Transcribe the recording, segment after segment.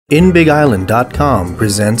InBigIsland.com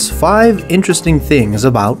presents 5 interesting things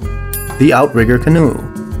about the Outrigger Canoe.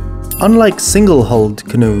 Unlike single-hulled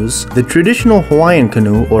canoes, the traditional Hawaiian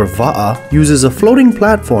canoe, or va'a, uses a floating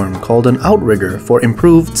platform called an outrigger for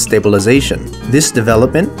improved stabilization. This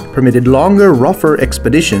development permitted longer, rougher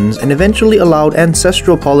expeditions and eventually allowed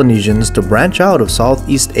ancestral Polynesians to branch out of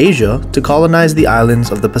Southeast Asia to colonize the islands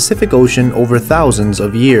of the Pacific Ocean over thousands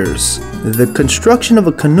of years. The construction of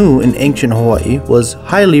a canoe in ancient Hawaii was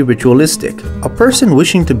highly ritualistic. A person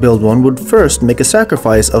wishing to build one would first make a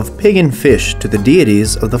sacrifice of pig and fish to the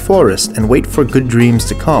deities of the forest and wait for good dreams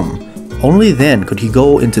to come. Only then could he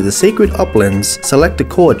go into the sacred uplands, select a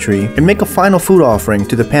koa tree, and make a final food offering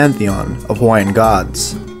to the pantheon of Hawaiian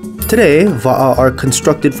gods. Today, va'a are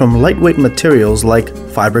constructed from lightweight materials like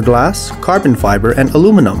fiberglass, carbon fiber, and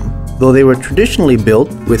aluminum, though they were traditionally built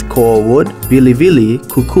with koa wood, vilivili,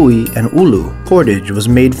 kukui, and ulu. Cordage was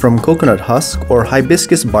made from coconut husk or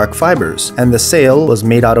hibiscus bark fibers, and the sail was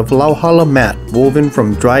made out of lauhala mat woven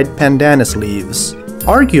from dried pandanus leaves.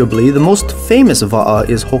 Arguably, the most famous va'a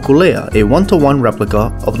is Hokulea, a 1-to-1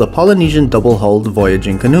 replica of the Polynesian double-hulled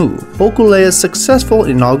voyaging canoe. Hokulea's successful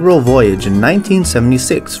inaugural voyage in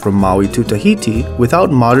 1976 from Maui to Tahiti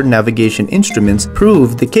without modern navigation instruments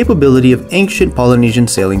proved the capability of ancient Polynesian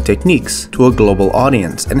sailing techniques to a global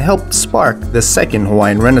audience and helped spark the Second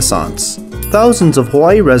Hawaiian Renaissance. Thousands of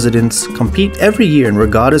Hawaii residents compete every year in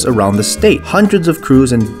regattas around the state. Hundreds of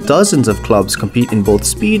crews and dozens of clubs compete in both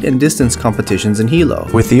speed and distance competitions in Hilo,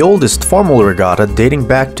 with the oldest formal regatta dating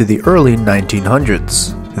back to the early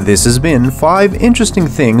 1900s. This has been 5 interesting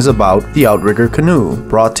things about the Outrigger Canoe,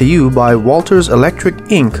 brought to you by Walters Electric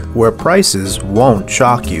Inc., where prices won't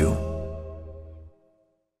shock you.